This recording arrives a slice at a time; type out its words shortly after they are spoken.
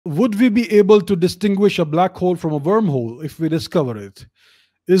Would we be able to distinguish a black hole from a wormhole if we discover it?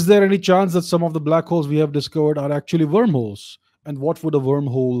 Is there any chance that some of the black holes we have discovered are actually wormholes? And what would a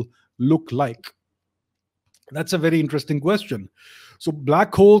wormhole look like? That's a very interesting question. So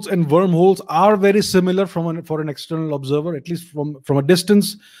black holes and wormholes are very similar for an external observer, at least from a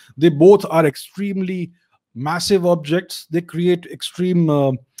distance. They both are extremely massive objects. They create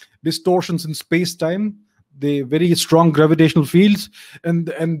extreme distortions in space-time. They very strong gravitational fields,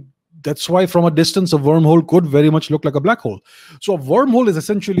 and that's why from a distance a wormhole could very much look like a black hole. So a wormhole is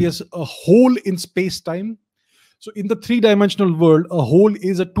essentially a hole in space-time. So in the three-dimensional world, a hole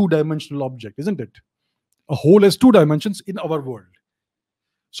is a two-dimensional object, isn't it? A hole has two dimensions in our world.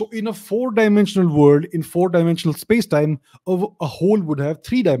 So in a four-dimensional world, in four-dimensional space-time, a hole would have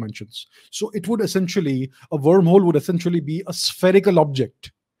three dimensions. So a wormhole would essentially be a spherical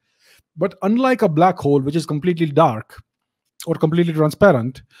object. But unlike a black hole, which is completely dark or completely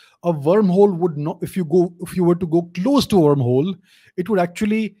transparent, a wormhole would not, if you were to go close to a wormhole,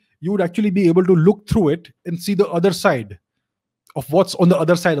 you would actually be able to look through it and see the other side of what's on the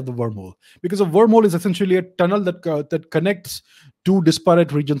other side of the wormhole, because a wormhole is essentially a tunnel that connects two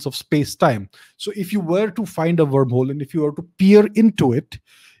disparate regions of space-time. So if you were to find a wormhole and if you were to peer into it,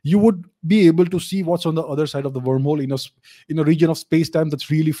 you would be able to see what's on the other side of the wormhole in a region of space-time that's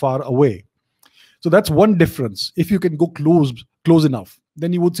really far away. So that's one difference. If you can go close enough,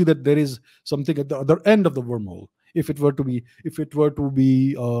 then you would see that there is something at the other end of the wormhole. If it were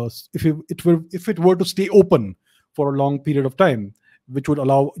to stay open for a long period of time, which would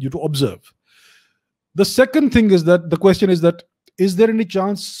allow you to observe. The second thing is that the question is that, is there any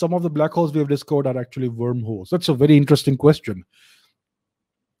chance some of the black holes we have discovered are actually wormholes? That's a very interesting question.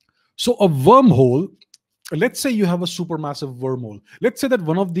 So a wormhole, let's say you have a supermassive wormhole. Let's say that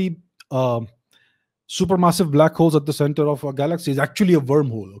one of the supermassive black holes at the center of a galaxy is actually a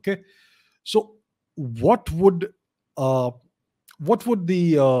wormhole. Okay, so what would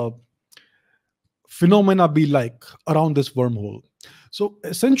the phenomena be like around this wormhole? So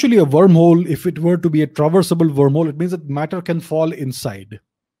essentially a wormhole, if it were to be a traversable wormhole, it means that matter can fall inside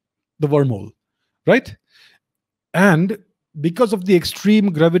the wormhole, right? And because of the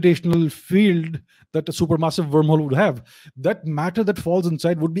extreme gravitational field that a supermassive wormhole would have, that matter that falls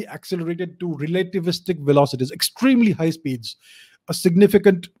inside would be accelerated to relativistic velocities, extremely high speeds, a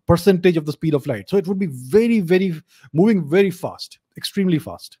significant percentage of the speed of light. So it would be moving very fast, extremely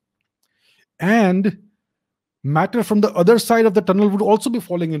fast. And matter from the other side of the tunnel would also be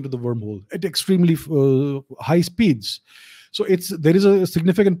falling into the wormhole at extremely high speeds. So there is a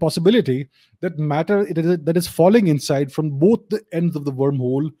significant possibility that matter that is falling inside from both the ends of the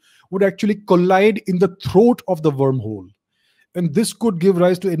wormhole would actually collide in the throat of the wormhole. And this could give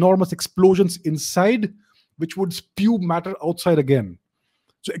rise to enormous explosions inside, which would spew matter outside again.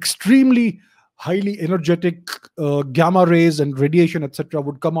 So extremely highly energetic gamma rays and radiation, etc.,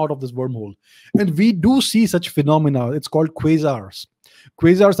 would come out of this wormhole. And we do see such phenomena. It's called quasars.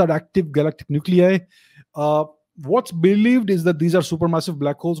 Quasars are active galactic nuclei. What's believed is that these are supermassive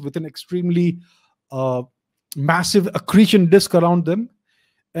black holes with an extremely massive accretion disk around them.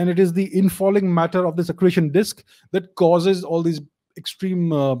 And it is the infalling matter of this accretion disk that causes all these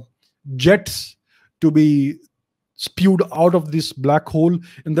extreme jets to be spewed out of this black hole,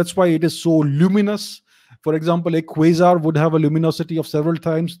 and that's why it is so luminous. For example, a quasar would have a luminosity of several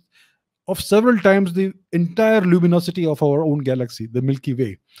times the entire luminosity of our own galaxy, the Milky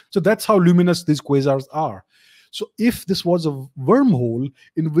Way. So that's how luminous these quasars are. So if this was a wormhole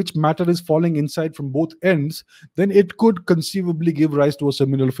in which matter is falling inside from both ends, then it could conceivably give rise to a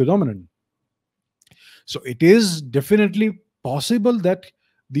similar phenomenon. So it is definitely possible that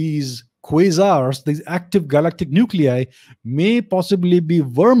these quasars, these active galactic nuclei, may possibly be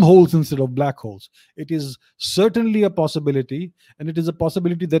wormholes instead of black holes. It is certainly a possibility, and it is a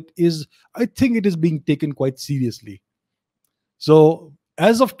possibility that I think it is being taken quite seriously. So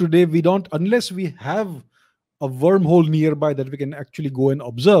as of today, unless we have a wormhole nearby that we can actually go and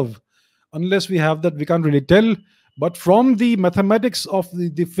observe, unless we have that, we can't really tell. But from the mathematics of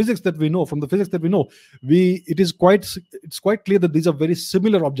the physics that we know, it's quite clear that these are very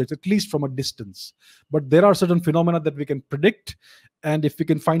similar objects, at least from a distance. But there are certain phenomena that we can predict, and if we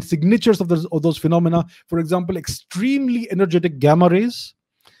can find signatures of those phenomena, for example, extremely energetic gamma rays,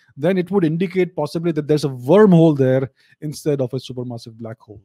 then it would indicate possibly that there's a wormhole there instead of a supermassive black hole.